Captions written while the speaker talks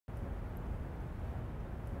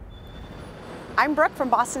I'm Brooke from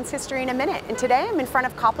Boston's History in a Minute, and today I'm in front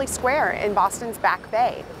of Copley Square in Boston's Back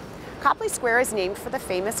Bay. Copley Square is named for the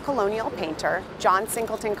famous colonial painter, John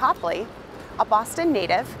Singleton Copley, a Boston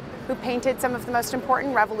native who painted some of the most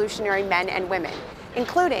important revolutionary men and women,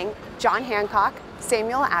 including John Hancock,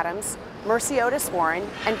 Samuel Adams, Mercy Otis Warren,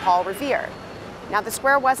 and Paul Revere. Now, the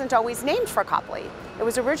square wasn't always named for Copley. It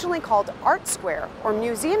was originally called Art Square or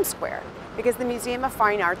Museum Square because the Museum of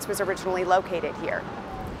Fine Arts was originally located here.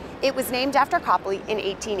 It was named after Copley in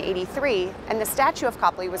 1883, and the statue of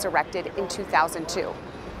Copley was erected in 2002.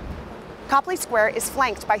 Copley Square is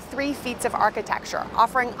flanked by 3 feats of architecture,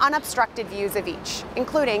 offering unobstructed views of each,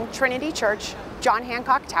 including Trinity Church, John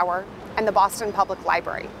Hancock Tower, and the Boston Public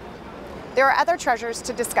Library. There are other treasures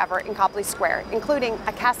to discover in Copley Square, including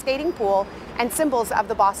a cascading pool and symbols of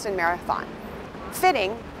the Boston Marathon.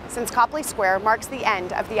 Fitting, since Copley Square marks the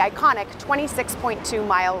end of the iconic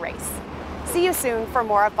 26.2-mile race. See you soon for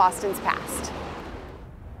more of Boston's past.